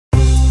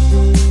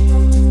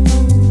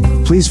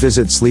Please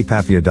visit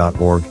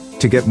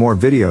sleepapnea.org to get more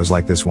videos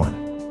like this one,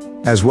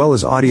 as well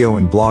as audio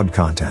and blog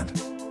content.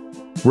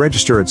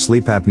 Register at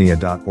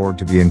sleepapnea.org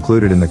to be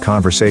included in the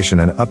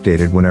conversation and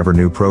updated whenever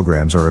new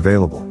programs are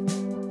available.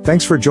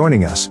 Thanks for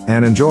joining us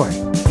and enjoy.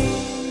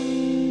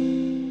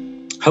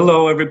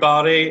 Hello,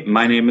 everybody.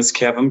 My name is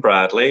Kevin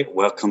Bradley.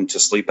 Welcome to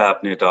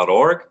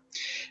sleepapnea.org.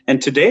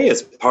 And today,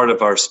 as part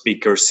of our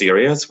speaker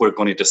series, we're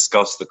going to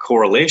discuss the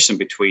correlation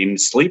between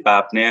sleep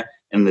apnea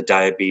and the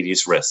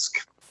diabetes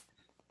risk.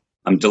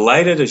 I'm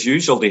delighted, as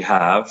usual, to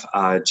have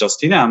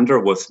Justine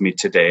Amdur with me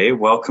today.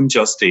 Welcome,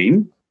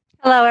 Justine.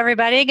 Hello,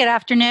 everybody. Good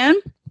afternoon.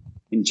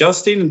 And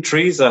Justine and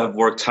Teresa have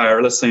worked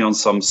tirelessly on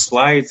some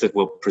slides that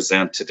we'll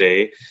present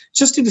today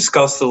just to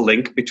discuss the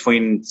link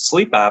between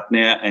sleep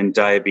apnea and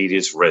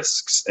diabetes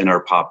risks in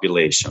our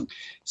population.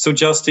 So,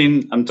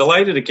 Justine, I'm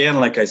delighted again,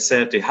 like I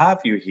said, to have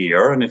you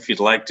here. And if you'd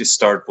like to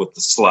start with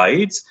the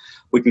slides,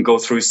 we can go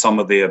through some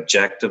of the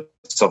objectives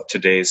of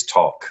today's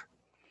talk.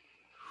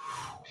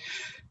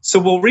 So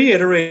we'll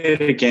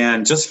reiterate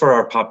again, just for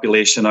our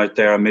population out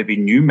there, and maybe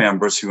new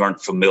members who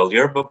aren't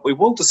familiar, but we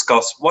will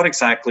discuss what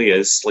exactly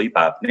is sleep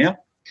apnea.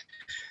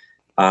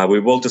 We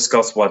will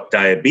discuss what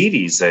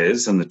diabetes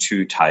is and the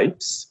two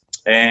types,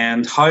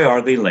 and how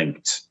are they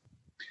linked.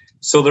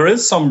 So there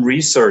is some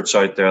research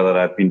out there that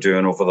I've been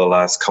doing over the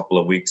last couple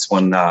of weeks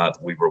when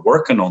we were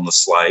working on the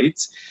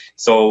slides.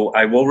 So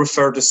I will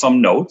refer to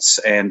some notes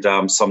and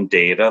some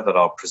data that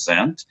I'll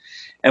present.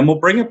 And we'll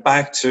bring it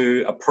back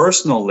to a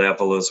personal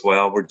level as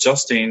well, where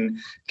Justine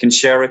can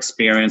share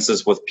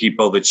experiences with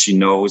people that she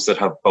knows that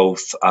have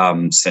both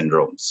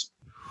syndromes.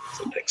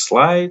 So next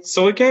slide.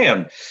 So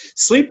again,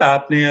 sleep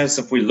apnea,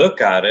 if we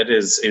look at it,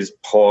 is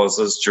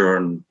pauses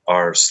during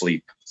our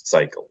sleep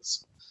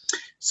cycles.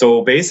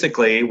 So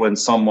basically, when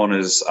someone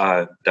is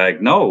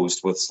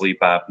diagnosed with sleep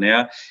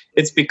apnea,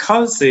 it's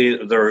because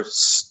they're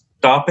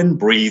stopping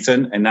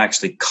breathing and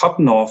actually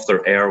cutting off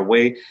their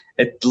airway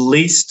at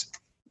least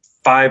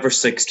 5 or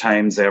 6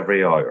 times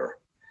every hour.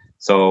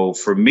 So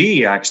for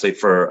me, actually,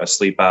 for a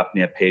sleep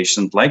apnea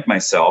patient like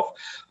myself,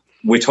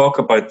 we talk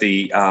about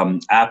the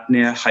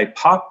apnea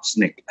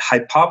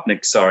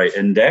hypopneic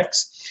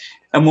index.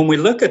 And when we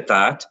look at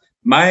that,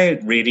 my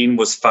reading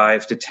was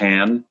 5 to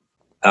 10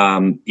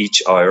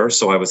 each hour.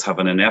 So I was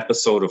having an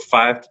episode of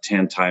 5 to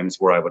 10 times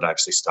where I would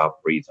actually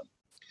stop breathing.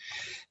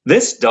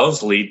 This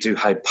does lead to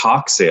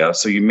hypoxia.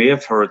 So you may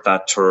have heard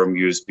that term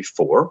used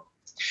before.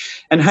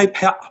 And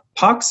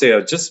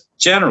hypoxia, just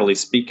generally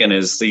speaking,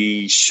 is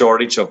the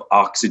shortage of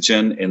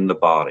oxygen in the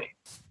body.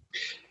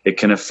 It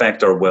can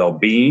affect our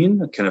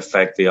well-being. It can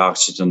affect the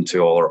oxygen to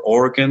all our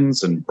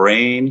organs and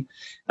brain.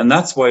 And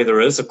that's why there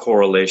is a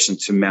correlation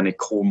to many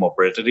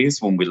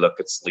comorbidities when we look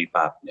at sleep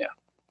apnea.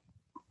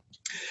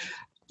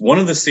 One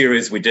of the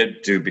series we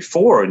did do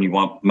before, and you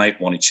might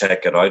want to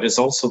check it out, is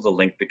also the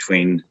link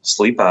between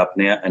sleep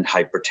apnea and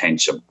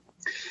hypertension.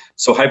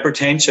 So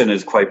hypertension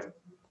is quite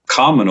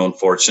common,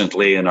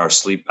 unfortunately, in our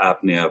sleep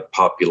apnea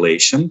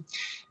population.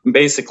 And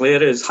basically,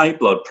 it is high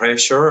blood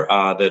pressure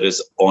that is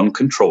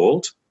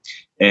uncontrolled,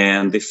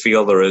 and they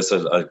feel there is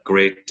a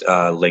great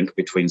link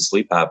between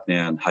sleep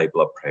apnea and high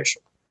blood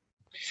pressure.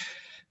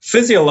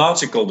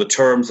 Physiological, the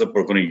terms that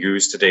we're going to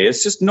use today,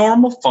 is just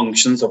normal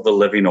functions of the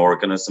living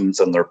organisms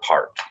and their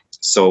part.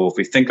 So if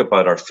we think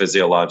about our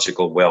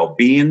physiological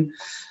well-being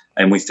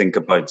and we think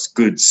about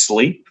good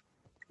sleep,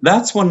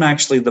 that's when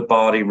actually the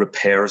body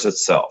repairs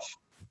itself.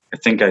 I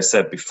think I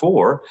said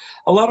before,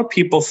 a lot of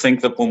people think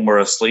that when we're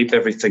asleep,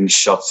 everything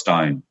shuts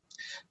down.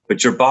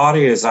 But your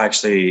body is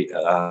actually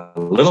a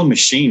little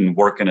machine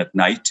working at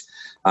night,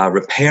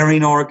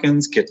 repairing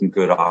organs, getting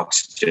good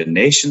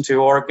oxygenation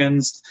to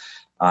organs,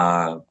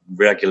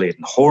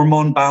 regulating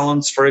hormone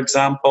balance, for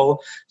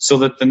example, so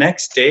that the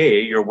next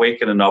day you're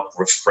waking up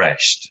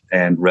refreshed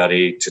and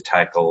ready to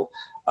tackle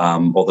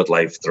all that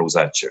life throws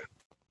at you.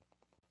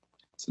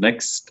 So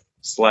next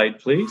slide,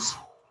 please.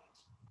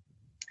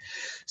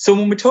 So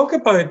when we talk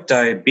about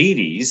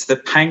diabetes, the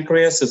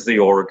pancreas is the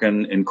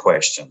organ in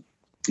question,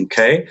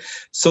 okay?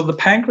 So the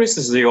pancreas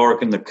is the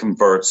organ that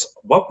converts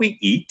what we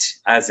eat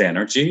as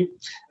energy,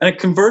 and it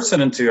converts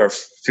it into our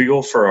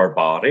fuel for our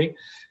body.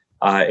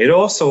 It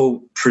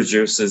also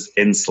produces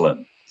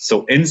insulin.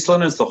 So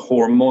insulin is the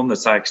hormone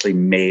that's actually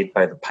made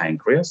by the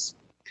pancreas.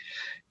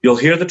 You'll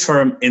hear the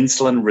term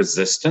insulin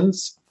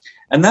resistance,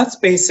 and that's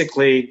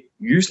basically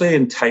usually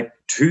in type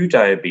 2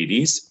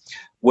 diabetes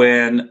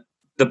when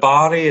the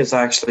body is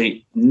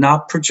actually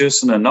not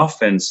producing enough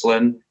insulin,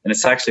 and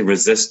it's actually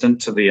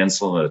resistant to the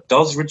insulin that it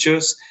does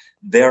produce,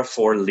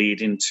 therefore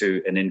leading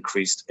to an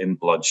increase in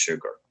blood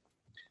sugar.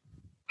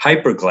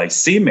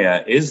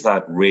 Hyperglycemia is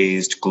that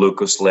raised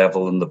glucose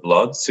level in the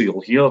blood, so you'll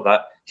hear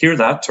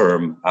that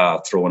term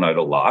thrown out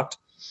a lot.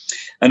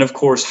 And of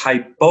course,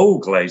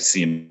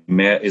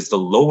 hypoglycemia is the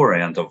lower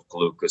end of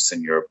glucose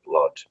in your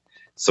blood.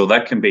 So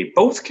that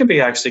both can be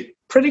actually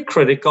pretty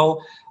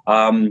critical.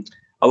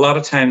 A lot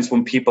of times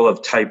when people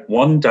have type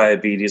 1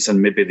 diabetes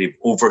and maybe they've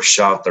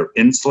overshot their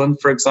insulin,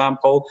 for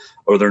example,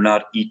 or they're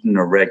not eating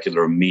a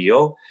regular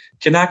meal,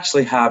 can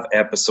actually have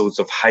episodes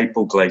of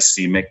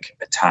hypoglycemic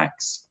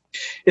attacks.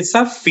 It's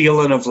that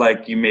feeling of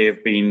like you may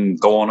have been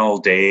going all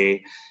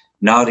day,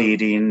 not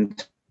eating,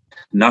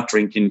 not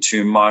drinking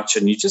too much,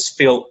 and you just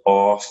feel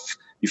off,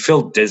 you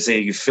feel dizzy,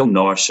 you feel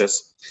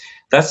nauseous.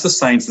 That's the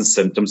signs and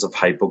symptoms of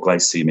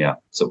hypoglycemia.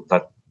 So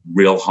that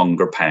real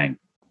hunger pang.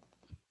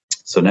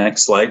 So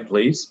next slide,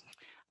 please.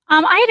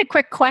 I had a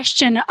quick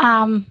question.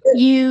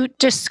 You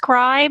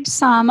described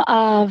some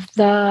of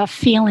the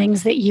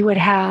feelings that you would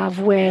have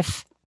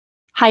with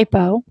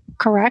hypo,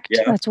 correct?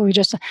 Yeah. That's what we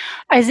just.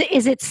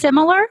 Is it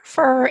similar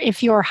for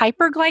if you're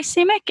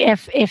hyperglycemic?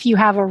 If you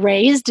have a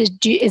raised,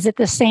 is it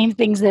the same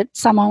things that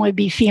someone would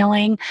be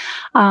feeling?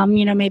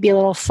 Maybe a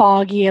little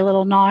foggy, a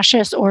little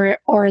nauseous, or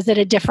is it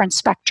a different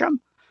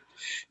spectrum?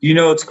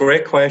 It's a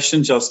great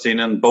question, Justine,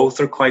 and both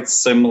are quite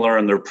similar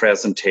in their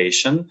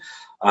presentation.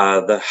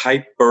 The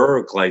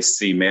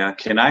hyperglycemia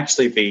can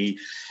actually be,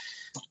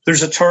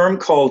 there's a term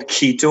called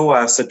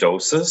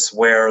ketoacidosis,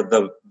 where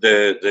the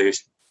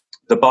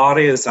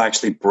body is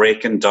actually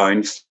breaking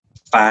down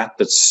fat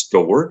that's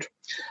stored,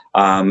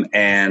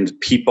 and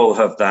people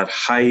have that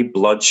high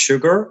blood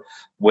sugar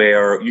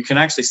where you can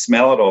actually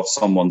smell it off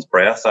someone's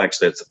breath.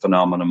 Actually, it's a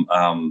phenomenon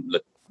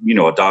that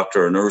a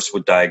doctor or nurse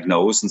would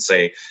diagnose and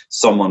say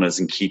someone is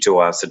in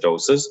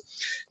ketoacidosis.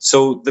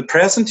 So the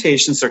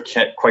presentations are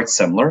quite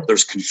similar.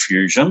 There's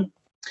confusion,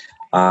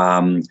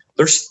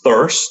 there's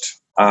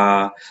thirst,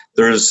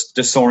 there's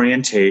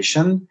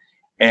disorientation.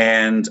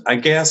 And I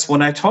guess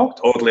when I talked,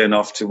 oddly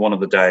enough, to one of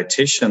the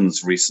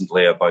dietitians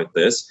recently about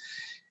this,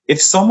 if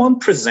someone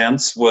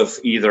presents with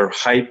either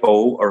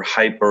hypo or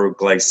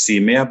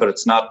hyperglycemia, but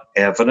it's not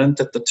evident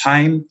at the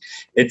time,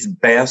 it's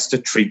best to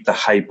treat the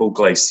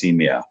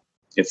hypoglycemia,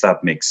 if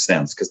that makes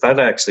sense, because that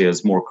actually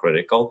is more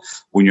critical.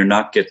 When you're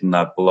not getting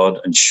that blood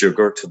and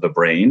sugar to the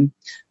brain,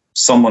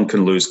 someone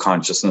can lose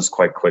consciousness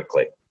quite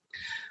quickly.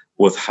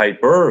 With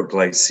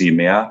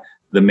hyperglycemia,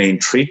 the main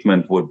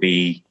treatment would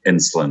be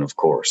insulin, of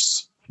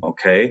course,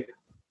 okay?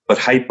 But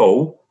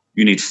hypo,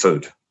 you need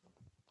food,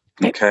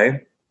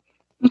 okay?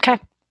 Okay,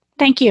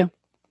 thank you.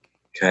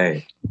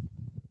 Okay.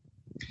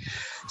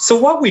 So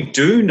what we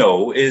do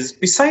know is,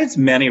 besides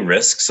many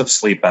risks of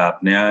sleep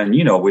apnea, and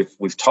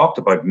we've talked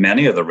about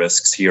many of the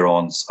risks here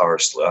on our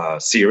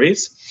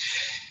series,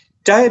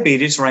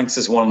 diabetes ranks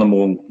as one of the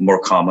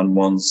more common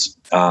ones.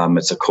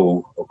 It's a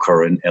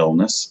co-occurring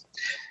illness.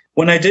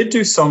 When I did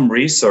do some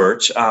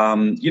research,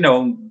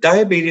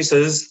 diabetes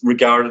is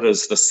regarded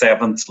as the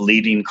 7th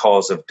leading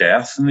cause of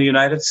death in the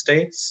United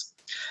States.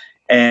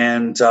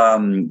 And,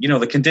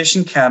 the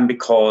condition can be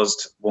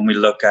caused when we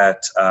look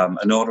at an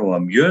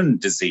autoimmune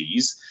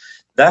disease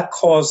that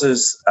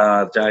causes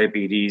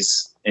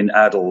diabetes in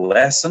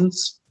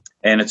adolescents,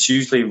 and it's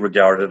usually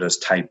regarded as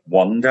type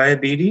 1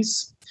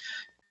 diabetes,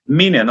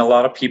 meaning a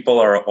lot of people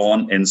are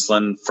on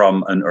insulin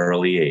from an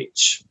early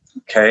age,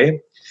 okay?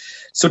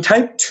 So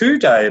type 2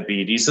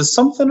 diabetes is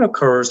something that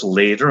occurs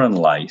later in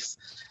life,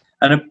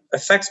 and it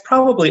affects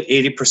probably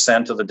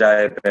 80% of the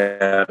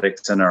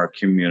diabetics in our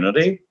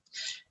community.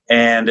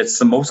 And it's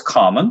the most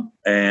common,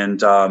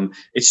 and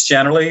it's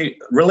generally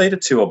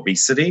related to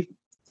obesity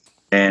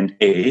and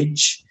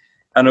age.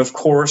 And of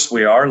course,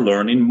 we are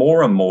learning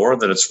more and more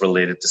that it's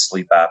related to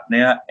sleep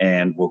apnea,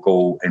 and we'll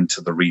go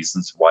into the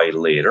reasons why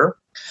later.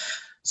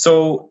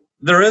 So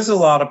there is a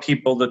lot of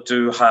people that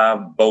do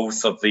have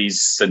both of these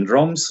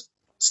syndromes,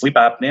 sleep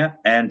apnea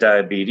and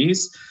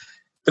diabetes.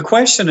 The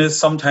question is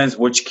sometimes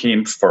which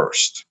came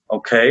first,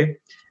 okay?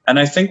 And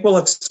I think we'll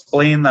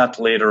explain that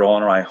later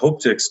on, or I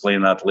hope to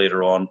explain that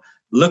later on,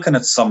 looking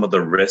at some of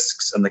the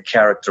risks and the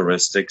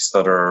characteristics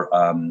that are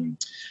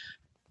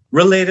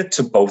related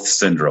to both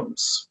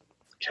syndromes.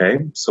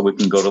 Okay, so we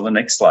can go to the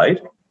next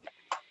slide.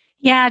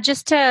 Yeah,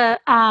 just to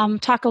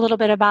talk a little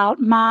bit about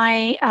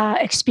my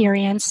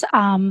experience.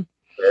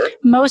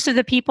 Most of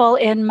the people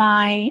on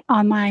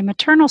my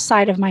maternal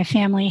side of my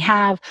family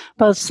have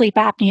both sleep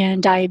apnea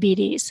and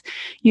diabetes.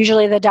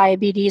 Usually the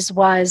diabetes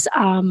was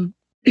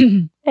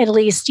at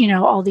least,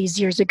 all these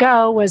years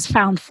ago, was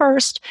found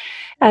first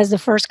as the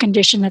first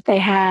condition that they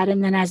had.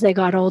 And then as they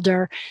got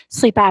older,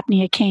 sleep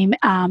apnea came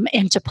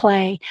into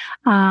play.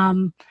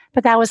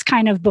 But that was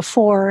kind of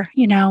before,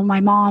 my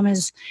mom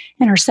is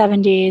in her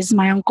 70s,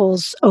 my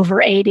uncle's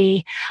over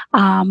 80.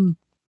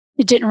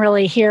 Didn't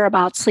really hear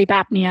about sleep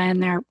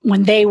apnea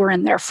when they were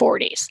in their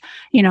 40s,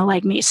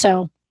 like me.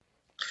 So,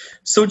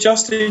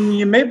 Justine,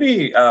 you may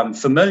be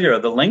familiar,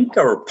 the link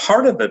or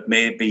part of it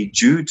may be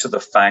due to the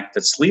fact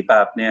that sleep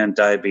apnea and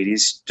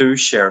diabetes do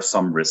share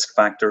some risk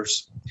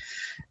factors.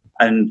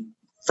 And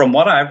from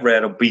what I've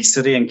read,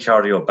 obesity and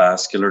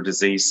cardiovascular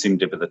disease seem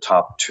to be the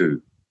top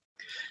two.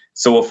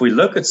 So if we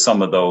look at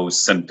some of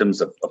those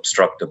symptoms of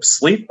obstructive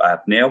sleep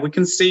apnea, we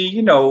can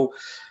see,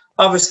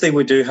 obviously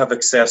we do have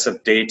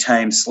excessive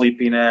daytime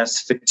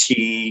sleepiness,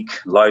 fatigue,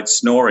 loud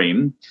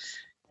snoring.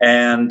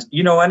 And,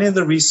 any of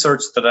the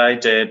research that I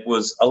did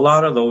was a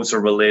lot of those are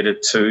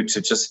related to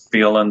just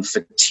feeling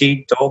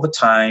fatigued all the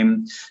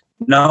time,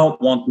 not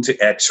wanting to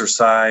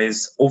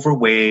exercise,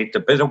 overweight, a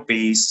bit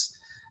obese,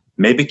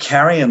 maybe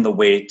carrying the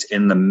weight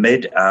in the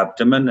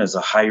mid-abdomen is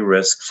a high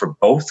risk for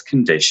both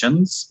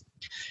conditions.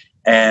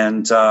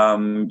 And,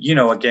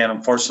 again,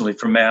 unfortunately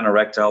for men,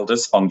 erectile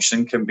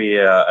dysfunction can be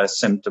a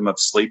symptom of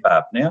sleep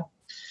apnea.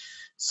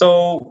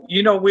 So,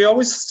 we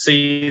always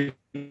see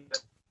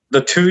the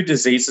two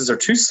diseases or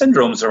two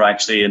syndromes are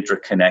actually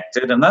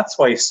interconnected. And that's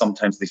why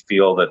sometimes they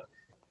feel that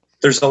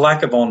there's a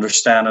lack of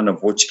understanding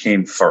of which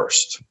came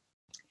first.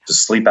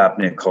 Does sleep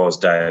apnea cause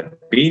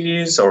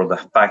diabetes, or the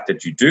fact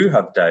that you do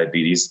have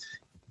diabetes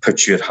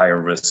puts you at higher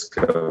risk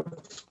of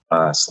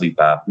sleep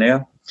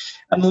apnea?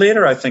 And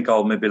later, I think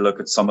I'll maybe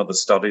look at some of the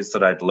studies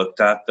that I'd looked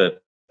at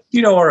that,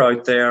 are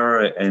out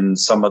there in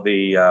some of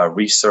the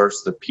research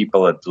that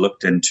people had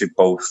looked into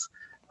both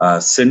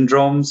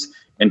syndromes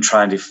and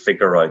trying to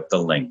figure out the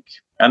link.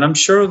 And I'm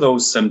sure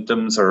those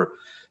symptoms are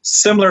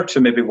similar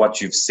to maybe what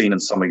you've seen in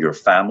some of your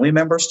family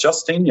members,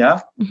 Justine,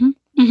 yeah? Mm-hmm,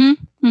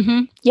 mm-hmm,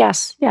 mm-hmm.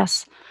 Yes.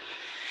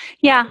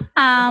 Yeah,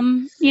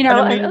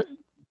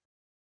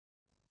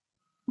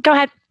 go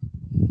ahead.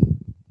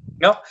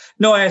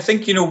 No, I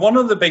think, one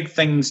of the big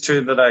things too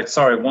that I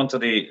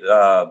wanted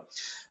to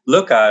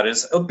look at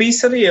is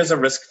obesity is a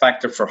risk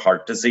factor for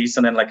heart disease.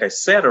 And then, like I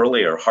said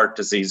earlier, heart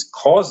disease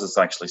causes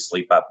actually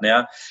sleep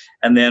apnea.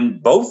 And then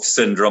both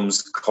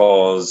syndromes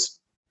cause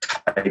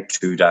type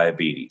 2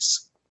 diabetes.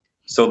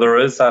 So there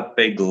is that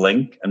big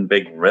link and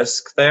big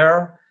risk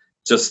there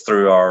just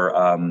through our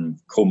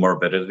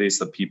comorbidities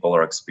that people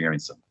are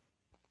experiencing.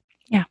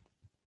 Yeah.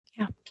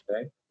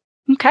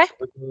 Okay. So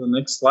go to the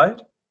next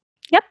slide.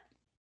 Yep.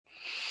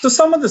 So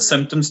some of the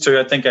symptoms too,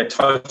 I think I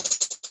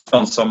touched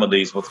on some of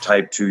these with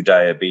type 2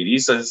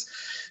 diabetes, is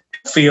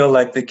feel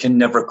like they can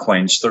never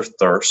quench their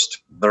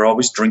thirst. They're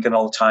always drinking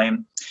all the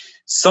time.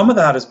 Some of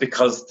that is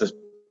because the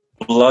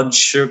blood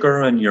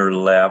sugar in your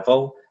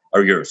level,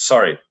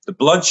 the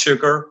blood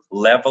sugar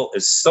level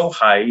is so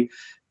high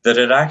that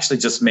it actually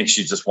just makes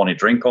you just want to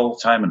drink all the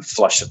time and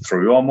flush it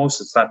through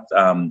almost. It's that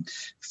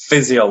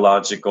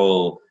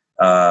physiological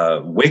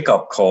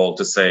wake-up call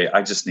to say,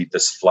 I just need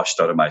this flushed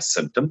out of my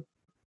system.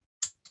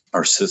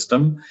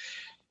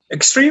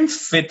 Extreme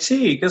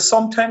fatigue is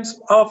sometimes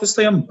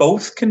obviously in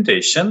both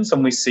conditions,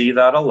 and we see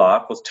that a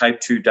lot with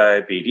type 2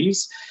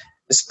 diabetes,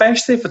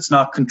 especially if it's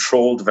not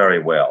controlled very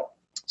well.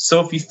 So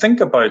if you think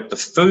about the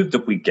food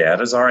that we get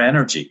as our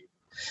energy,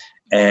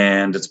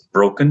 and it's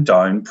broken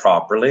down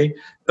properly,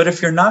 but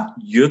if you're not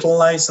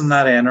utilizing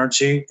that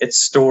energy, it's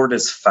stored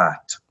as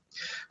fat,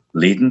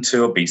 leading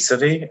to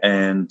obesity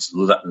and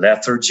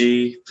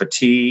lethargy,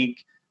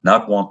 fatigue,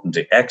 not wanting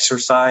to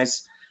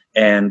exercise.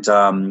 And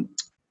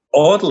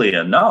oddly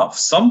enough,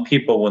 some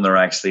people, when they're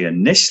actually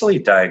initially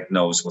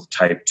diagnosed with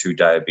type 2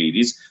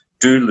 diabetes,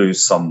 do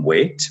lose some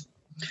weight.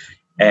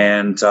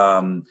 And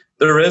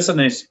there is an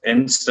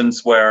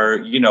instance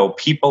where,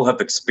 people have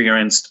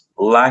experienced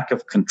lack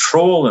of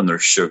control in their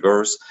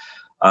sugars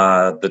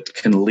that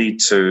can lead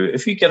to,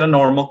 if you get a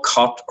normal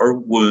cut or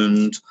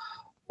wound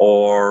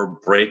or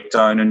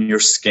breakdown in your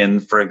skin,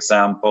 for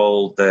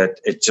example, that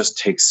it just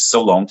takes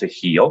so long to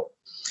heal.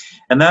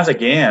 And that,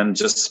 again,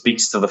 just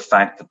speaks to the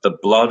fact that the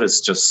blood is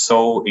just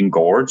so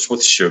engorged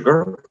with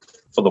sugar,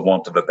 for the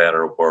want of a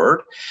better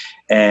word,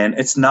 and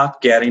it's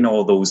not getting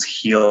all those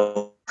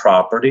heal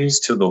properties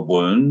to the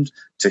wound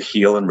to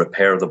heal and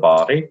repair the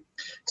body.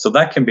 So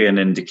that can be an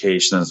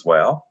indication as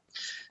well.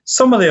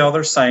 Some of the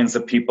other signs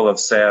that people have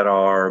said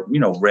are,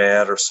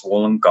 red or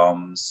swollen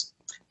gums,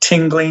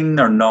 tingling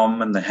or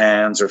numb in the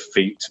hands or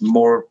feet,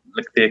 more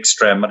like the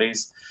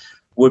extremities,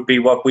 would be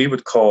what we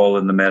would call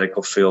in the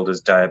medical field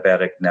as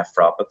diabetic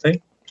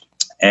nephropathy.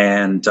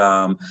 And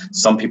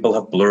some people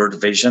have blurred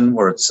vision,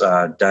 where it's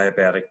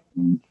diabetic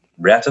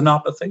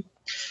retinopathy.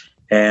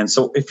 And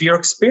so if you're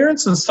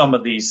experiencing some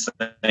of these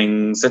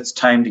things, it's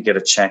time to get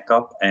a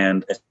checkup,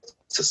 and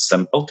it's a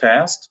simple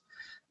test.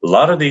 A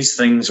lot of these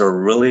things are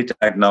really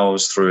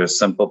diagnosed through a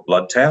simple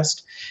blood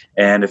test.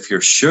 And if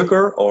your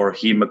sugar or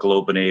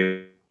hemoglobin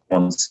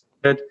A1C,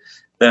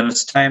 then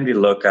it's time to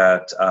look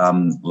at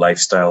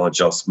lifestyle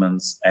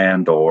adjustments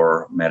and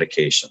or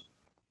medication.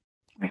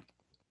 Right.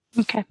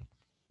 Okay.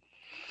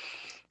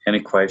 Any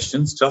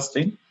questions,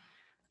 Justine?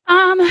 No,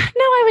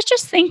 I was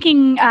just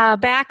thinking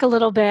back a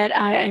little bit.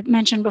 I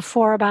mentioned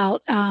before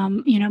about,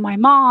 my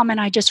mom, and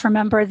I just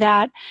remember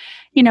that,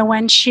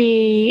 when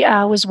she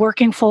was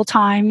working full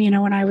time,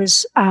 when I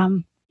was,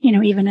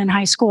 even in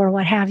high school or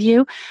what have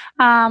you,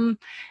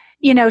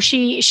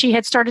 she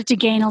had started to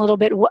gain a little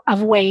bit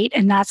of weight,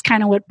 and that's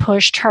kind of what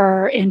pushed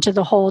her into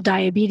the whole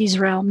diabetes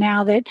realm.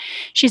 Now that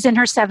she's in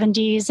her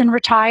 70s and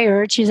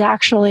retired, she's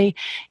actually,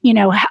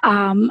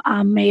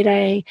 made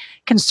a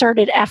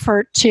concerted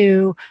effort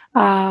to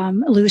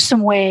lose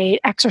some weight,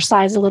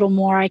 exercise a little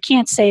more. I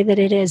can't say that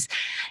it is,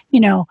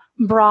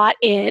 brought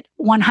it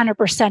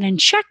 100% in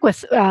check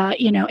with,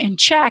 in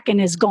check and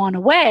has gone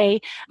away,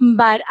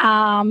 but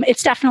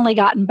it's definitely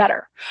gotten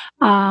better.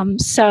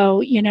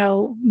 So,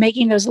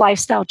 making those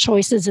lifestyle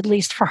choices, at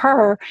least for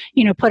her,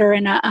 put her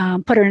in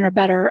a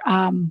better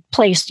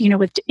place,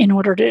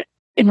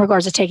 in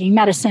regards to taking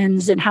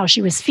medicines and how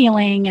she was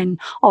feeling and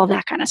all of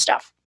that kind of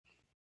stuff.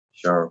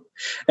 Sure.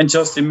 And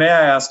Justine, may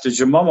I ask, does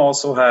your mom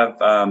also have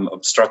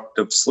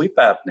obstructive sleep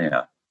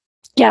apnea?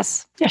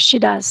 Yes, she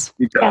does.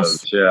 She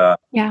does, yes.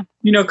 Yeah.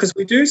 Because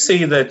we do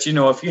see that,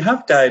 if you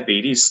have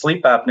diabetes,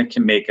 sleep apnea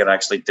can make it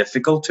actually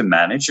difficult to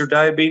manage your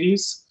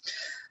diabetes.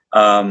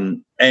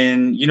 And,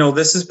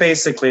 this is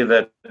basically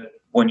that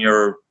when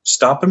you're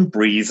stopping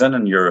breathing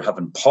and you're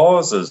having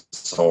pauses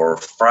or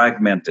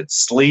fragmented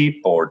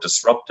sleep or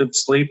disruptive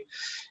sleep,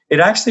 it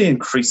actually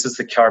increases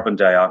the carbon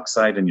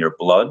dioxide in your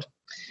blood.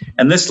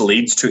 And this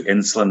leads to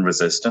insulin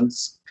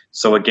resistance.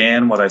 So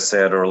again, what I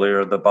said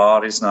earlier, the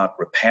body's not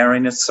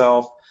repairing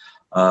itself.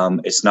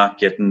 It's not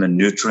getting the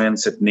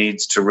nutrients it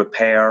needs to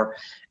repair.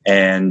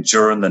 And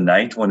during the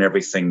night, when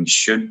everything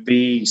should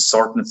be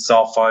sorting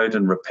itself out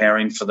and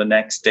repairing for the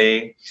next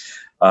day,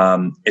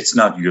 it's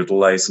not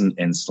utilizing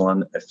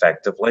insulin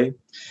effectively.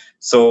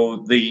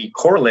 So the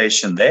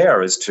correlation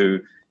there is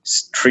to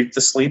treat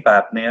the sleep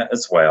apnea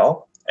as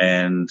well,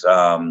 and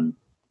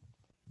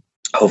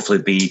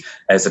hopefully be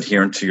as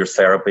adherent to your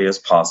therapy as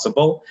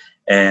possible.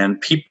 And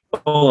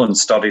people in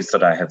studies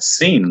that I have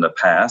seen in the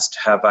past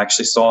have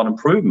actually saw an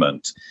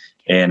improvement.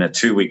 In a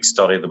 2-week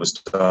study that was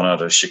done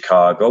out of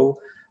Chicago,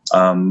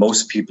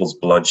 most people's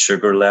blood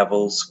sugar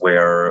levels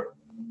were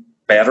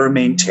better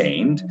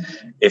maintained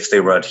if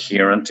they were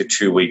adherent to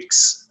 2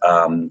 weeks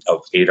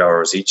of 8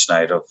 hours each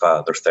night of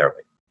their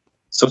therapy.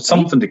 So it's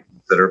something to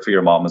consider for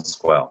your mom as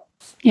well.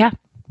 Yeah.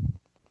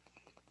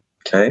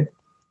 Okay.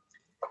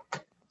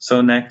 So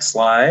next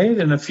slide.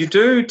 And if you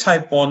do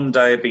type 1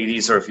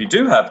 diabetes, or if you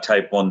do have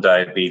type 1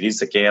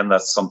 diabetes, again,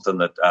 that's something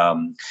that,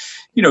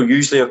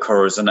 usually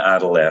occurs in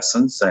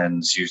adolescence,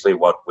 and is usually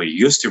what we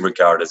used to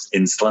regard as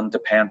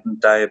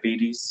insulin-dependent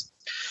diabetes.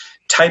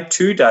 Type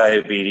 2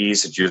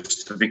 diabetes, it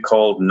used to be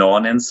called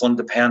non-insulin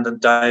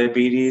dependent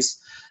diabetes.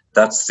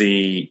 That's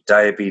the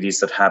diabetes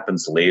that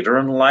happens later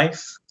in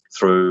life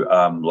through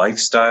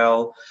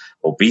lifestyle,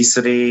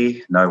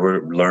 obesity. Now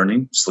we're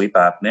learning sleep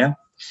apnea.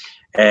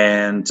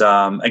 And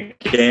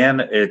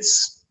again,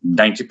 it's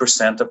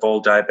 90% of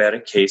all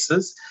diabetic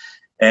cases,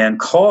 and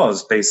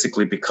caused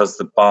basically because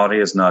the body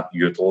is not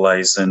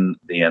utilizing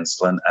the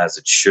insulin as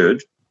it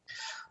should.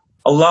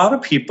 A lot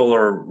of people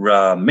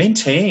are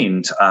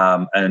maintained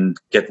and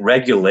get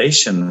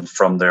regulation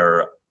from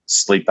their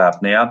sleep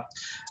apnea.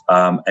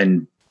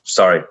 And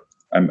sorry,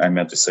 I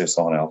meant to say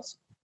something else.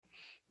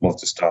 We'll have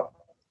to stop.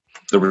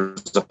 There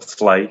was a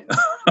flight.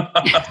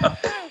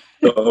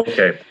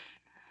 Okay.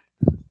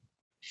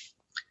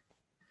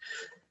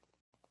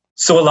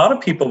 So a lot of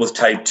people with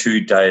type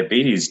 2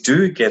 diabetes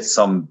do get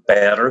some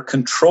better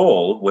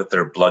control with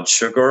their blood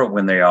sugar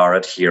when they are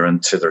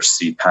adherent to their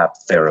CPAP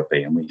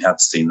therapy. And we have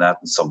seen that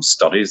in some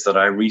studies that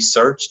I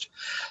researched.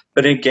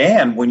 But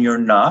again, when you're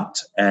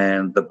not,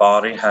 and the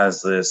body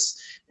has this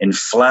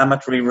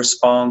inflammatory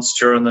response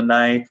during the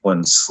night,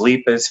 when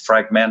sleep is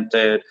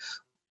fragmented,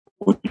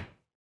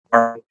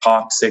 are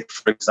toxic,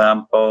 for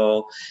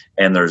example,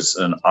 and there's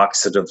an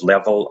oxidative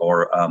level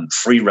or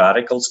free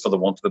radicals, for the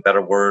want of a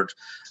better word,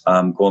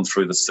 going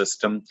through the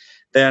system,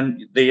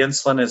 then the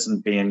insulin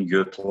isn't being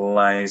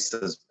utilized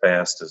as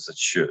best as it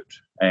should.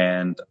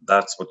 And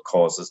that's what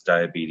causes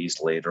diabetes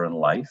later in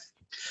life.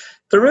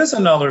 There is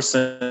another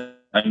thing,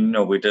 I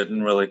know we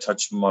didn't really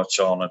touch much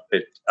on it,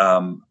 but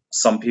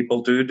some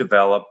people do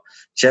develop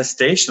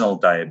gestational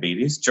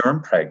diabetes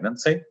during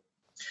pregnancy.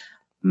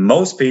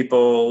 Most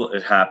people,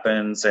 it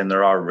happens, and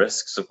there are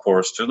risks, of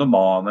course, to the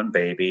mom and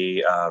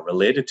baby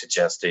related to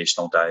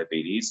gestational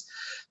diabetes.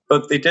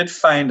 But they did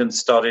find in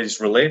studies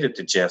related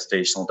to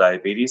gestational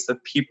diabetes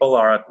that people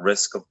are at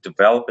risk of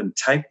developing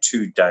type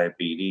 2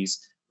 diabetes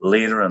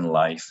later in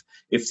life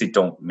if they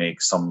don't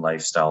make some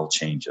lifestyle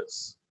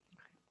changes.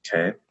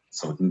 Okay,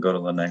 so we can go to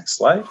the next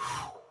slide.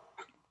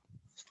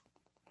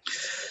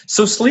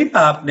 So sleep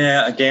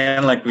apnea,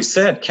 again, like we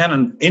said,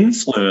 can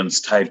influence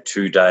type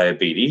 2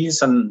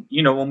 diabetes. And,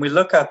 when we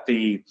look at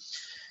the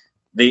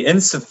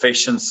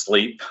insufficient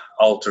sleep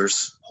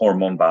alters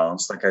hormone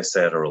balance, like I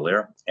said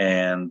earlier,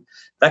 and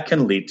that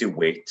can lead to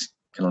weight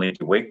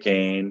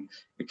gain.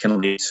 It can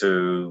lead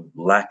to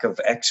lack of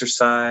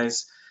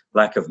exercise,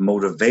 lack of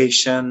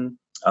motivation.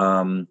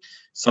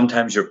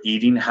 Sometimes your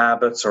eating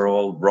habits are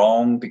all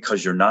wrong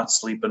because you're not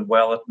sleeping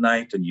well at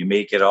night, and you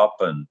may get up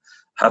and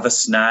have a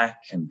snack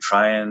and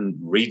try and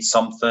read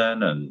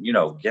something and,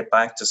 get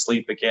back to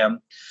sleep again.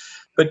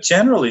 But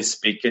generally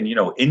speaking,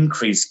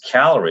 increased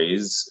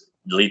calories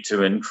lead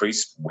to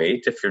increased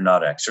weight if you're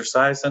not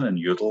exercising and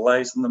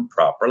utilizing them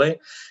properly.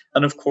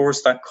 And of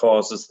course, that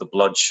causes the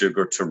blood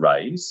sugar to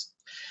rise.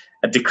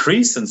 A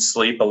decrease in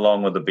sleep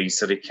along with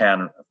obesity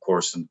can, of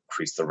course,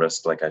 increase the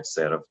risk, like I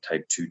said, of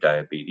type 2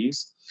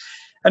 diabetes.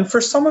 And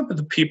for some of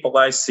the people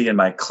I see in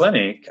my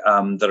clinic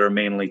that are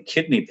mainly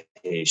kidney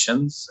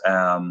patients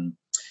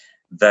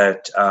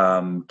that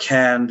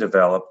can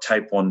develop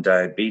type 1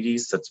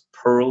 diabetes that's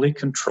poorly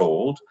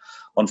controlled,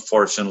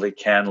 unfortunately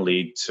can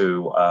lead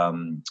to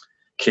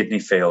kidney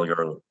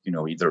failure,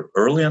 either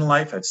early in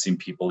life. I've seen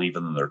people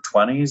even in their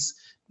 20s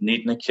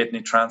needing a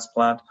kidney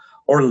transplant,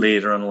 or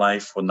later in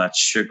life when that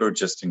sugar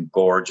just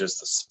engorges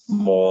the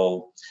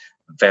small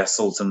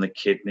vessels in the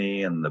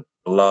kidney and the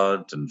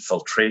blood and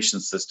filtration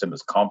system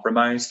is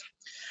compromised.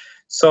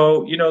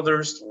 So,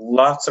 there's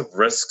lots of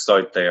risks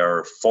out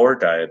there for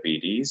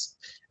diabetes.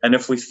 And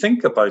if we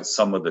think about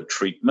some of the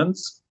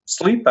treatments,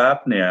 sleep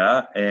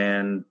apnea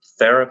and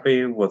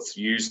therapy with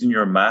using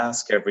your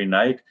mask every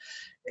night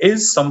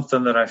is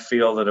something that I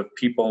feel that if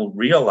people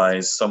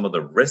realize some of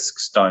the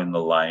risks down the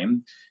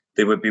line,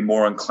 they would be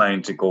more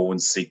inclined to go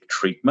and seek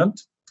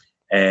treatment.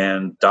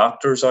 And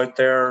doctors out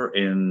there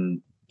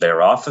in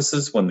their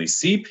offices, when they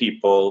see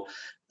people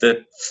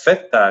that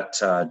fit that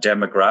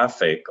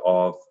demographic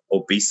of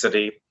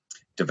obesity,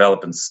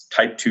 developing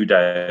type 2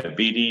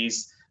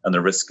 diabetes, and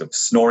the risk of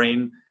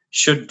snoring,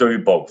 should do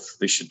both.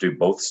 They should do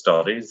both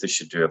studies. They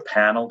should do a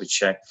panel to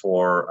check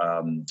for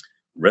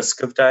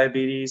risk of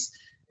diabetes,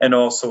 and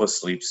also a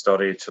sleep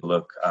study to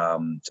look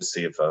to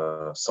see if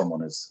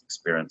someone is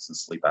experiencing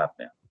sleep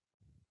apnea.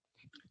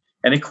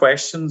 Any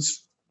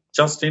questions,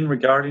 Justine,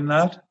 regarding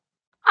that?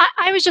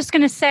 I was just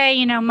going to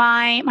say,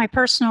 my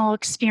personal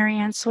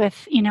experience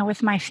with,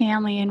 with my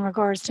family in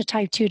regards to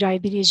type 2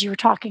 diabetes. You were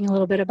talking a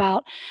little bit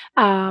about,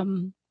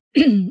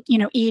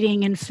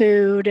 eating and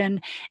food,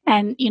 and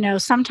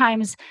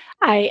sometimes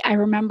I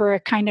remember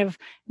it kind of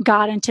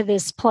got into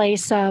this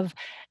place of,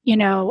 you're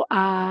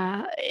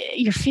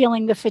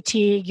feeling the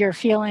fatigue, you're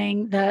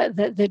feeling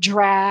the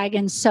drag,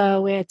 and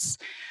so it's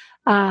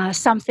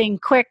something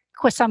quick,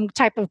 with some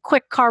type of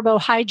quick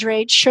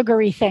carbohydrate,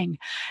 sugary thing,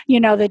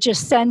 that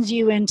just sends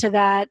you into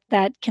that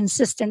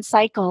consistent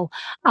cycle.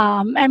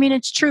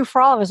 It's true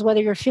for all of us, whether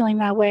you're feeling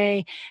that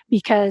way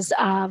because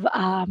of,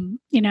 a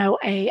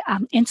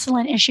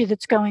insulin issue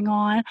that's going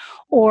on,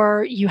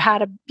 or you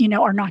had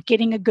or not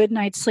getting a good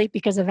night's sleep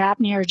because of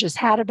apnea, or just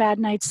had a bad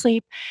night's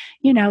sleep.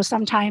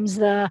 Sometimes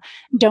the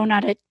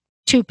donut at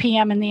 2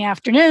 p.m. in the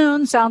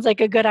afternoon sounds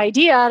like a good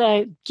idea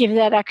to give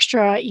that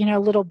extra,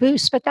 little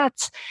boost. But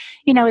that's,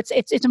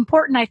 it's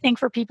important, I think,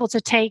 for people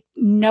to take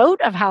note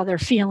of how they're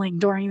feeling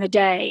during the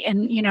day,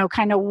 and,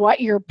 kind of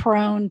what you're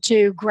prone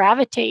to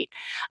gravitate,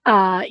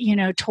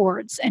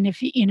 towards. And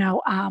if,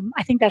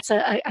 I think that's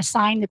a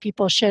sign that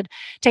people should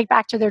take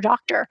back to their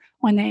doctor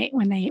when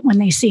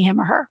they see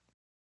him or her.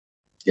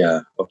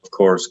 Yeah, of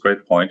course.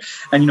 Great point.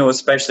 And,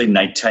 especially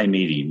nighttime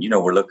eating,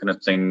 we're looking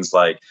at things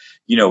like,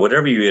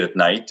 whatever you eat at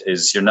night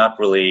is you're not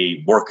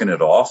really working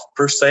it off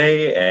per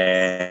se,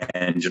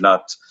 and you're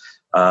not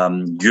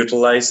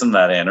utilizing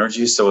that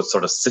energy. So it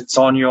sort of sits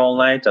on you all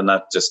night, and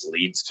that just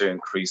leads to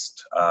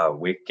increased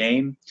weight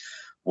gain,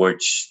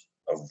 which,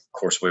 of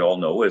course, we all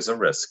know is a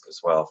risk as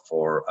well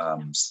for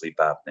sleep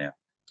apnea.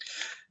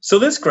 So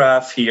this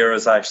graph here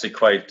is actually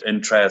quite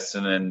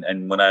interesting,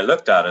 and when I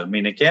looked at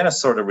it, again, it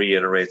sort of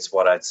reiterates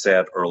what I'd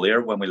said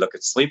earlier when we look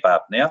at sleep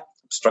apnea,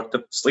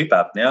 obstructive sleep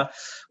apnea,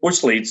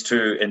 which leads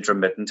to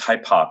intermittent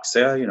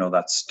hypoxia,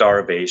 that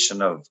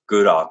starvation of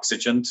good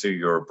oxygen to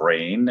your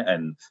brain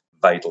and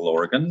vital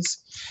organs.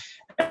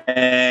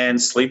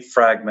 And sleep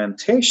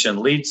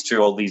fragmentation leads to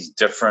all these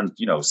different,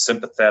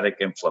 sympathetic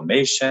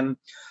inflammation,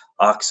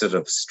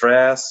 oxidative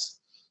stress,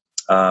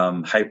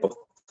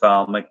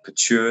 hypothalamic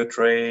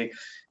pituitary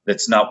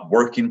that's not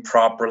working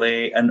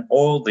properly. And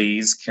all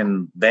these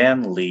can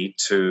then lead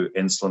to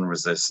insulin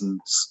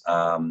resistance.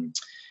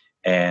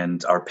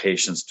 And our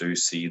patients do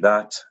see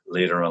that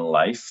later in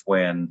life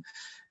when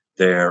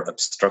their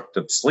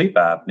obstructive sleep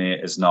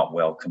apnea is not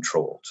well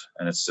controlled.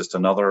 And it's just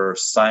another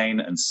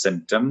sign and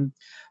symptom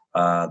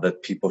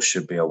that people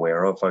should be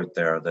aware of out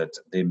there, that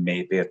they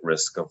may be at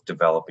risk of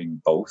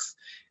developing both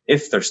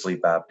if their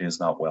sleep apnea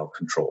is not well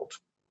controlled.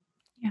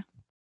 Yeah.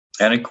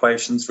 Any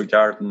questions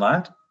regarding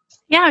that?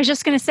 Yeah, I was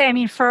just going to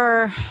say,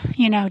 for,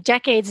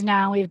 decades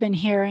now, we've been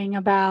hearing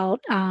about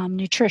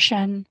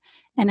nutrition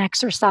and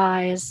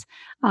exercise.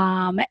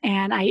 And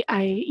I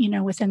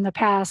within the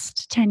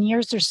past 10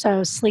 years or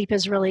so, sleep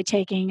is really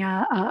taking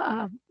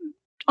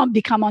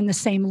become on the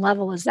same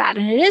level as that.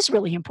 And it is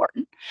really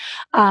important.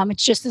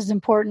 It's just as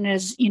important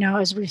as,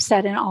 as we've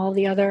said in all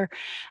the other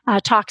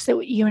talks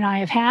that you and I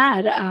have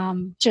had,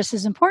 just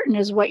as important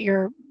as what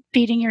you're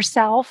feeding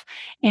yourself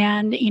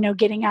and,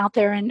 getting out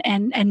there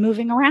and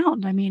moving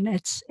around.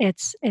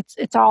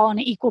 It's all on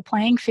an equal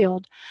playing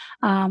field.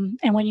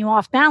 And when you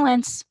off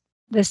balance,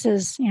 this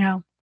is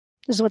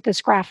what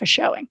this graph is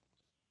showing.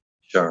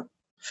 Sure.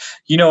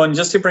 And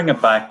just to bring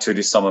it back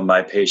to some of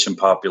my patient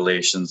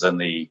populations in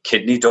the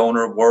kidney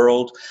donor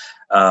world,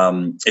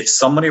 if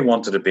somebody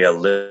wanted to be a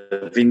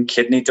living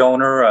kidney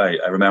donor,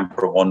 I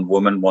remember one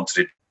woman wanted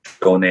to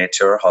donate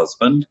to her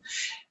husband,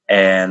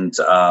 and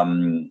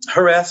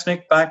her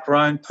ethnic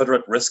background put her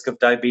at risk of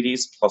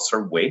diabetes, plus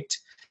her weight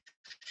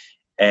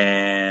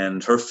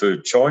and her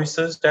food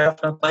choices,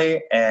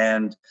 definitely.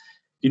 And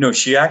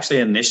She actually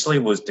initially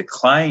was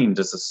declined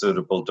as a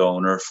suitable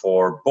donor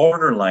for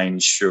borderline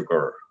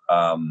sugar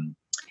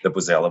that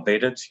was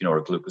elevated.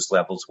 Her glucose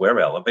levels were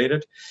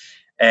elevated.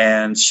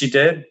 And she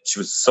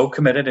was so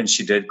committed, and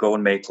she did go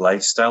and make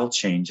lifestyle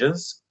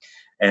changes.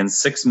 And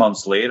 6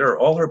 months later,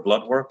 all her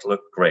blood work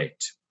looked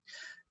great.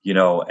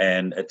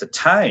 And at the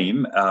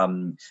time,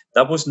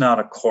 that was not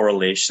a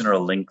correlation or a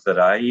link that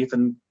I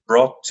even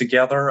brought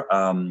together.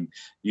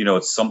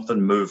 It's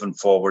something moving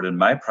forward in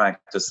my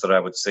practice that I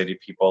would say to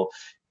people,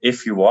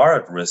 if you are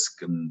at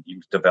risk and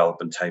you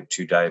develop type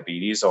 2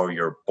 diabetes, or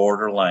you're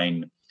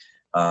borderline,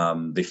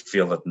 they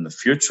feel that in the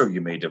future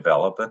you may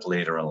develop it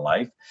later in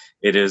life,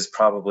 it is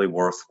probably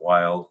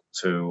worthwhile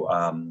to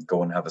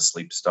go and have a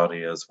sleep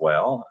study as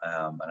well,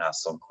 and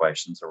ask some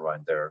questions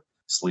around their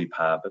sleep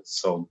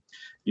habits. So,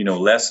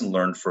 lesson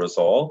learned for us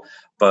all.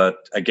 But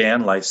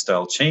again,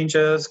 lifestyle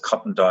changes,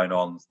 cutting down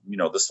on,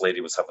 this lady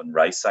was having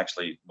rice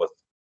actually with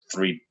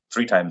three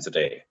times a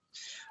day.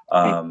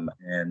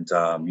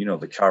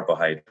 The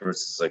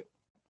carbohydrates is like,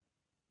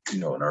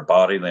 in our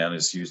body then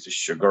is used as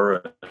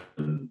sugar,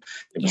 and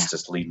it was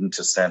just leading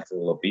to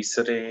central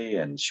obesity,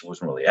 and she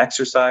wasn't really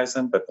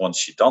exercising. But once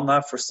she'd done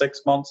that for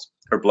 6 months,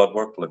 her blood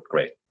work looked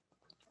great.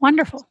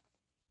 Wonderful.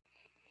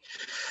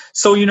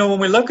 So, when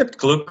we look at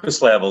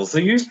glucose levels,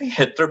 they usually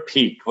hit their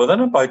peak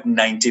within about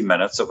 90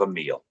 minutes of a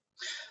meal.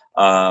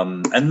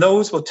 And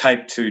those with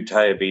type 2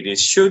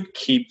 diabetes should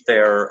keep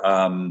their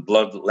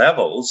blood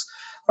levels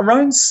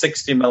around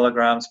 60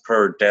 milligrams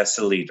per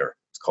deciliter,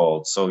 it's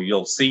called. So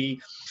you'll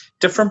see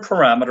different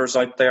parameters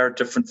out there,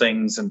 different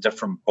things, and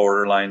different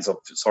borderlines of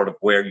sort of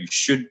where you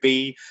should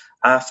be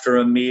after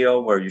a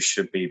meal, where you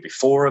should be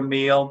before a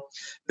meal.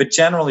 But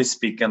generally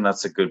speaking,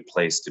 that's a good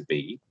place to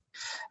be.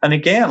 And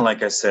again,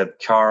 like I said,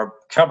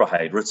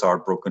 carbohydrates are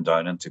broken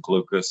down into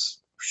glucose,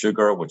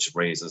 sugar, which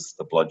raises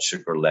the blood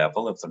sugar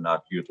level if they're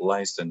not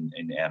utilized in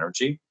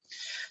energy.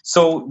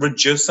 So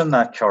reducing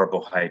that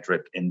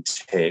carbohydrate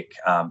intake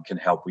can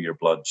help with your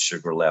blood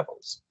sugar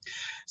levels.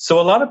 So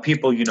a lot of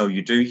people,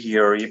 you do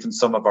hear even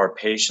some of our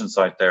patients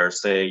out there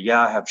say,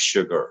 yeah, I have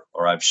sugar,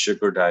 or I have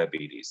sugar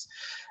diabetes.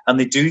 And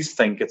they do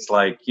think it's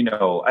like,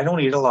 I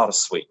don't eat a lot of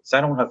sweets.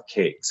 I don't have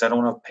cakes. I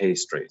don't have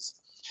pastries.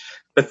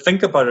 But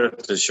think about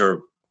it as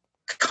your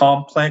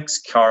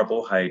complex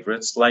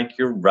carbohydrates, like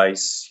your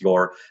rice,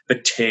 your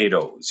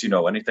potatoes,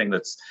 anything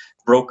that's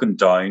broken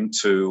down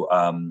to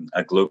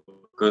a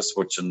glucose,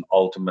 which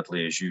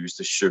ultimately is used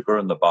as sugar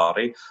in the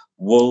body,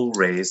 will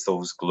raise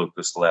those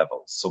glucose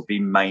levels. So be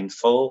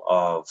mindful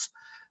of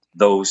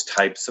those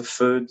types of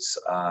foods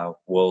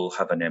will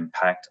have an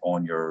impact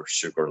on your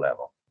sugar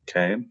level.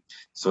 Okay,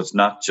 so it's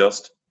not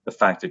just the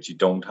fact that you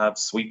don't have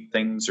sweet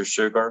things or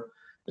sugar.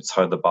 It's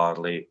how the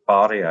body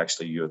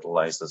actually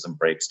utilizes and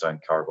breaks down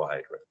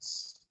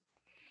carbohydrates.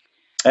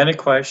 Any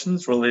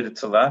questions related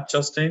to that,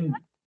 Justine?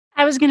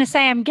 I was going to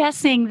say, I'm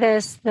guessing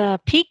the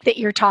peak that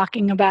you're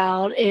talking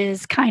about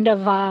is kind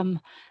of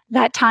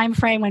that time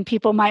frame when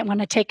people might want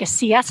to take a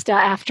siesta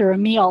after a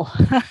meal,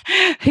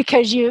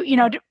 because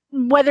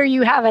whether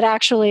you have it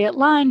actually at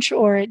lunch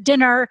or at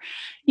dinner,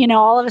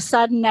 all of a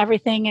sudden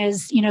everything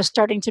is,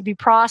 starting to be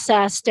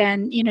processed,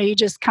 and, you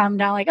just come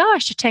down like, oh, I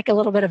should take a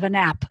little bit of a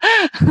nap.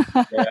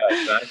 Yeah,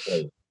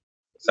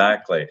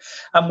 exactly.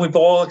 And we've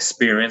all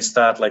experienced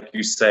that. Like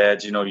you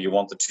said, you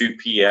want the 2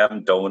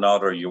 p.m.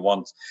 donut, or you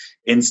want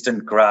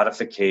instant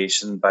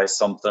gratification by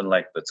something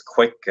like that's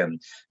quick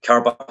and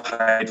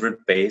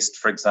carbohydrate based,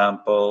 for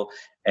example.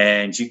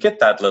 And you get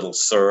that little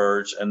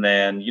surge. And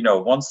then,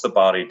 once the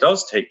body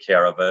does take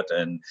care of it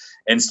and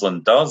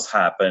insulin does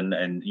happen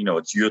and,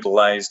 it's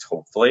utilized,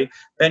 hopefully,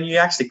 then you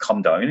actually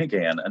come down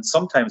again. And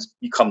sometimes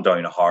you come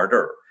down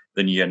harder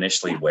than you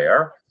initially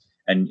were.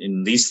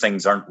 And these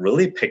things aren't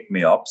really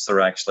pick-me-ups.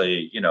 They're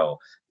actually,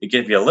 they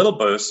give you a little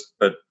boost,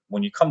 but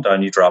when you come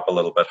down, you drop a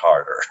little bit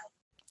harder.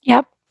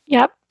 Yep.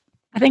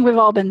 I think we've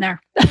all been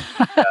there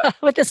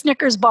with the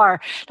Snickers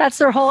bar. That's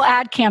their whole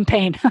ad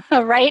campaign,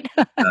 right?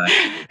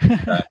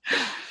 Exactly.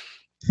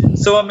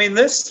 So,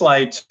 this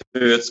slide,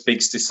 it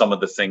speaks to some of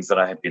the things that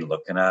I have been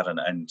looking at.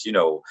 And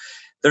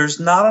there's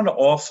not an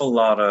awful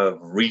lot of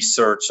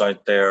research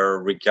out there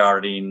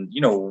regarding,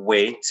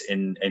 weight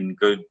in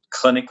good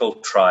clinical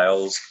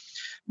trials.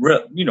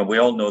 We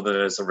all know that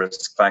it is a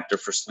risk factor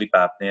for sleep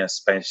apnea,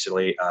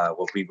 especially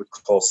what we would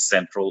call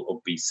central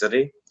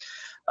obesity.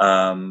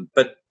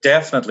 But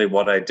definitely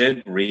what I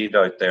did read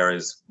out there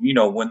is,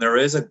 when there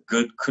is a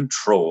good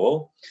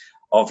control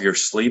of your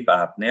sleep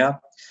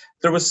apnea,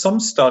 there was some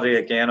study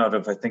again out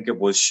of, I think it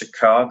was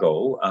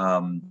Chicago,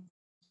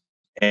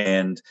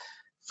 and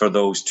for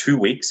those 2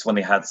 weeks when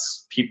they had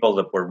people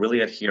that were really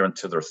adherent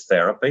to their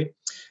therapy,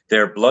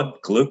 their blood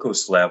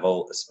glucose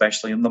level,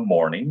 especially in the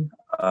morning,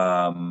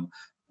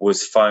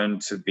 was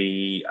found to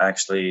be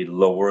actually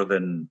lower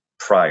than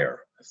prior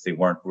if they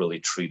weren't really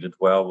treated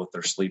well with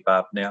their sleep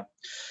apnea.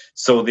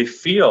 So they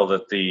feel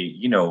that the,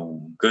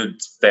 good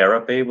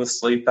therapy with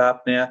sleep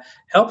apnea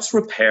helps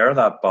repair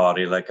that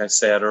body, like I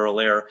said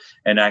earlier,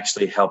 and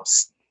actually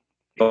helps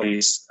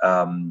body's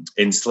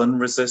insulin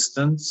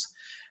resistance.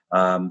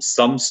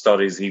 Some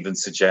studies even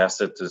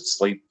suggested that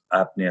sleep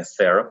apnea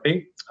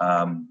therapy,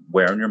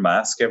 wearing your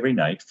mask every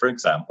night, for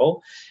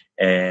example,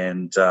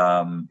 and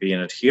being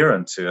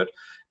adherent to it,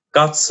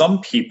 got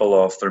some people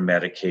off their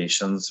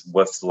medications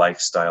with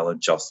lifestyle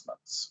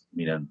adjustments,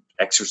 meaning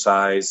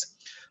exercise,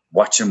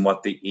 watching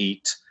what they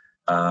eat,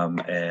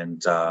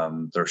 and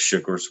their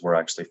sugars were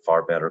actually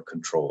far better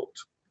controlled.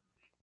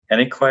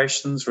 Any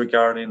questions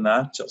regarding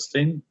that,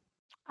 Justine?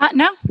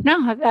 No,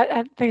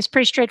 I think it's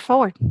pretty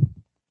straightforward.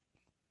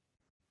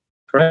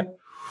 Great.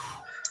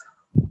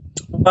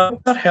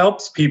 Well, that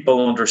helps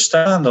people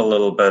understand a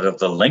little bit of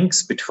the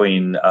links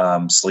between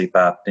sleep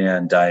apnea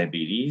and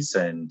diabetes.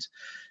 And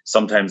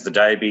sometimes the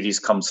diabetes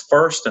comes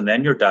first, and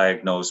then you're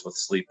diagnosed with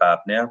sleep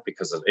apnea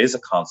because it is a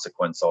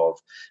consequence of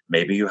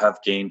maybe you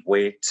have gained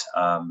weight,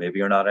 maybe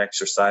you're not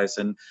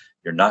exercising,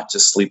 you're not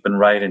just sleeping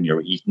right, and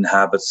your eating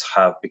habits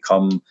have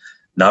become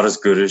not as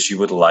good as you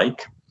would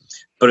like.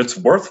 But it's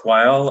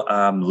worthwhile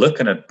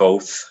looking at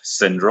both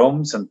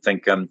syndromes and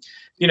thinking,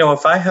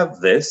 if I have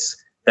this,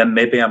 then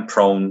maybe I'm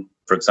prone.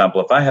 For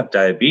example, if I have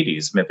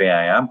diabetes, maybe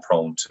I am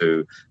prone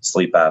to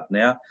sleep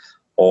apnea,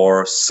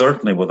 or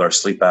certainly with our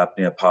sleep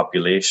apnea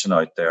population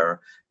out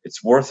there,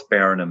 it's worth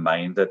bearing in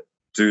mind that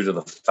due to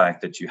the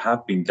fact that you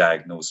have been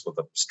diagnosed with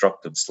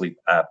obstructive sleep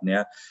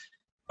apnea,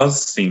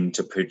 does seem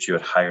to put you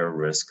at higher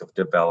risk of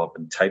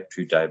developing type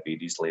 2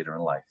 diabetes later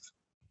in life.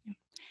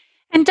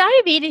 And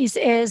diabetes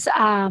is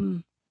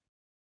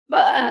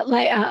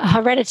like a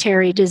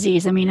hereditary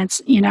disease. I mean,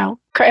 it's,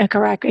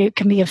 correct. It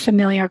can be a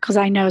familiar, because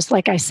I know,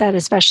 like I said,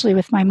 especially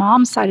with my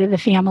mom's side of the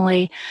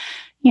family,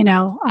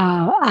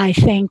 I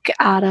think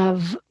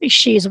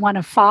she's one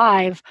of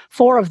 5,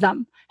 4 of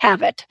them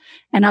have it.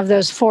 And of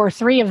those 4,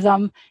 3 of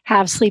them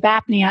have sleep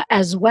apnea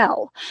as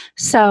well.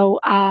 So,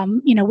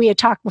 we had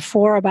talked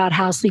before about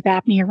how sleep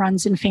apnea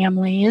runs in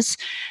families,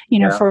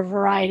 for a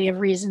variety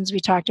of reasons.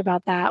 We talked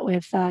about that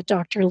with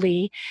Dr.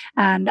 Lee.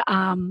 And,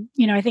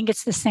 I think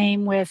it's the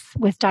same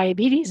with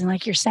diabetes. And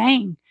like you're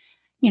saying,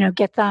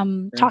 get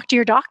them, talk to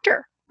your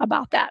doctor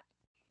about that.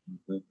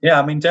 Yeah,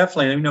 I mean,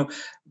 definitely.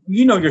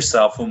 You know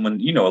yourself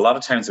when a lot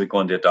of times we go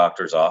into a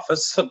doctor's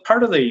office. So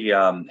part of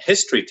the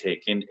history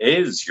taking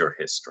is your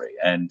history,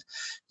 and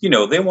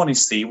they want to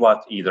see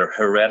what either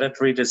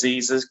hereditary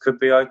diseases could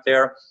be out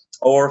there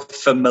or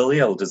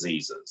familial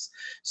diseases.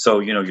 So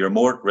you're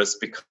more at risk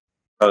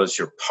because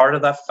you're part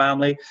of that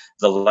family.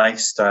 The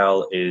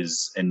lifestyle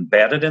is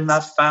embedded in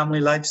that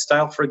family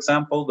lifestyle, for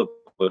example, that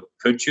would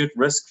put you at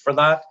risk for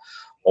that,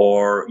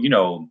 or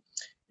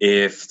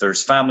if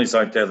there's families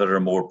out there that are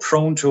more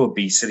prone to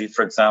obesity,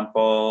 for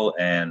example,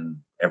 and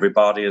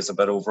everybody is a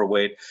bit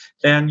overweight,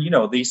 then,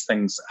 these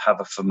things have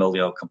a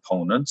familial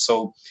component.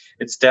 So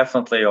it's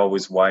definitely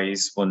always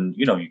wise when,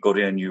 you go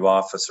to a new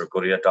office or go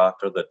to a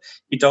doctor that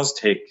he does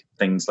take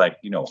things like,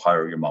 how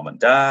are your mom and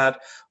dad?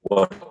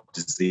 What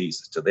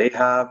diseases do they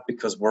have?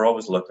 Because we're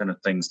always looking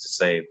at things to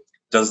say,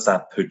 does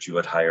that put you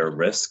at higher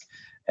risk?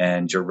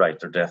 And you're right,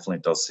 there definitely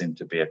does seem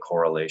to be a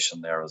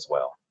correlation there as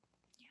well.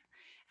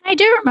 I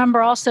do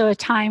remember also a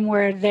time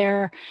where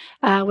there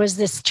was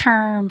this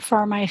term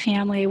for my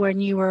family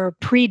when you were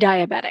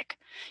pre-diabetic.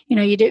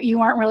 You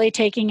weren't really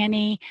taking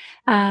any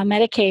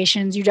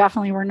medications. You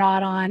definitely were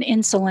not on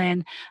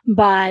insulin,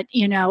 but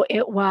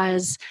it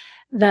was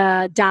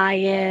the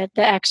diet,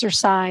 the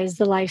exercise,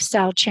 the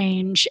lifestyle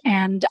change,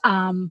 and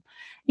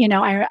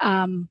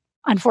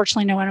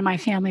unfortunately, no one in my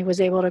family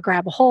was able to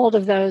grab a hold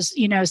of those,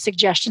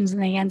 suggestions,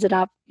 and they ended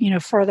up,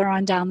 further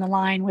on down the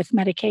line with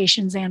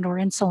medications and or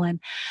insulin.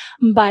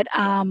 But,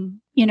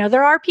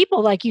 there are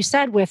people, like you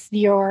said, with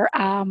your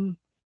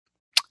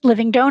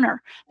living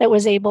donor that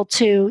was able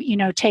to,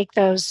 take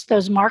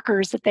those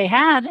markers that they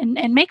had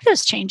and make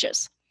those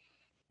changes,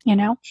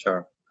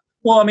 Sure.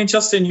 Well, I mean,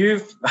 Justin,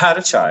 you've had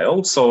a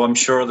child, so I'm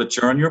sure that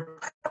during your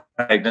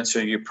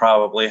pregnancy, you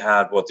probably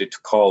had what they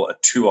call a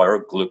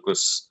 2-hour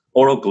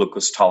oral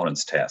glucose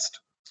tolerance test,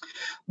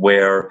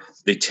 where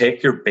they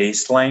take your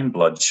baseline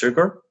blood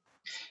sugar,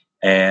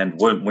 and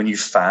when you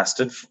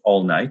fasted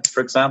all night, for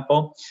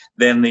example,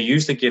 then they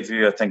usually give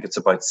you, I think it's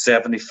about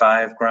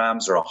 75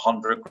 grams or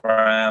 100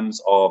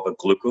 grams of a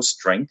glucose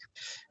drink.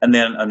 And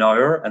then an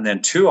hour and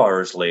then 2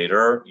 hours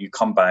later, you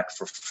come back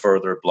for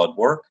further blood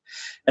work.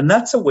 And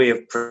that's a way of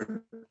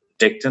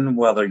predicting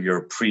whether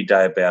you're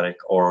pre-diabetic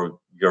or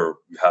you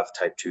have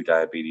type 2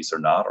 diabetes or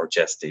not, or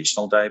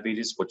gestational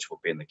diabetes, which will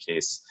be in the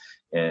case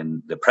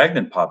in the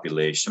pregnant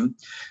population.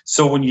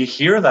 So when you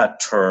hear that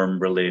term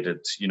related,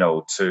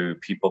 to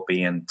people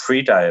being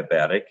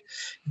pre-diabetic,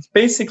 it's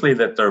basically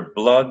that their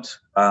blood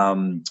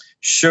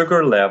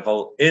sugar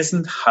level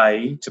isn't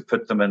high to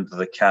put them into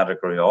the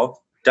category of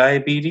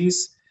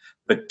diabetes,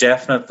 but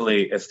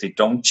definitely if they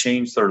don't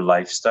change their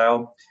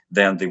lifestyle,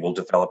 then they will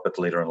develop it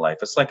later in life.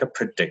 It's like a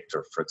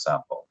predictor, for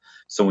example.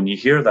 So when you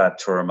hear that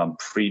term, I'm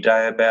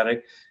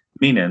pre-diabetic,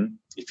 meaning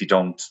if you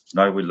don't,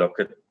 now we look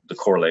at the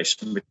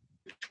correlation between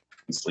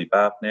sleep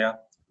apnea,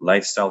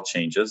 lifestyle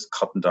changes,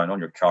 cutting down on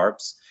your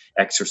carbs,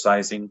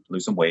 exercising,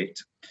 losing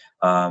weight,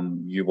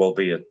 you will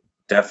be at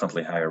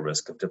definitely higher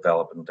risk of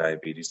developing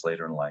diabetes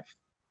later in life.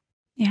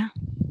 Yeah.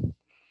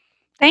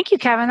 Thank you,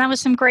 Kevin. That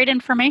was some great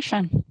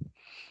information.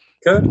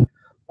 Good.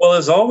 Well,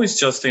 as always,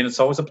 Justine, it's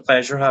always a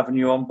pleasure having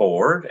you on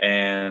board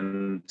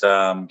and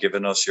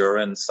giving us your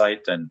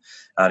insight and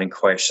adding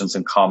questions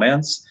and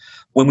comments.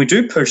 When we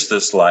do push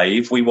this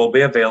live, we will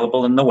be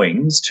available in the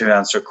wings to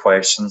answer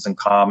questions and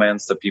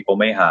comments that people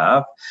may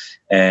have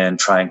and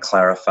try and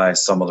clarify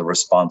some of the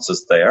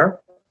responses there.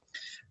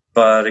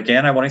 But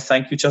again, I want to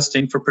thank you,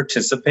 Justine, for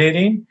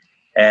participating.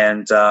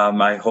 And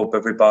I hope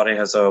everybody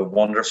has a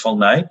wonderful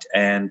night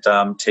and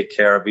take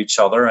care of each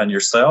other and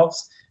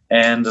yourselves.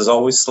 And as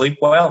always, sleep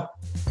well.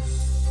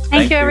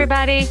 Thank you,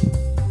 everybody.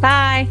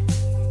 Bye.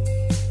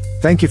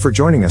 Thank you for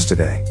joining us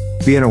today.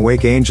 Be an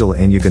awake angel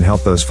and you can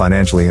help those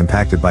financially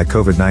impacted by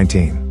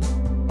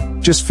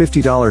COVID-19. Just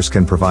 $50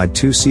 can provide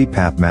 2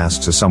 CPAP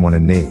masks to someone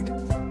in need.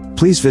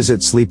 Please visit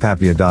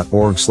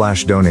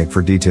sleepapnea.org/donate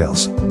for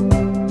details.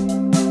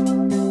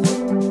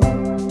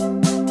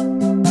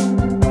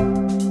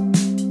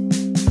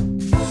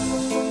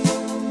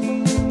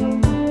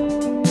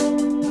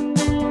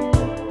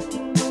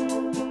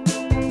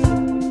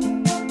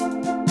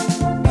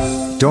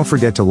 Don't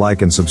forget to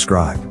like and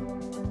subscribe.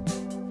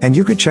 And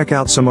you could check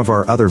out some of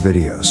our other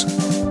videos.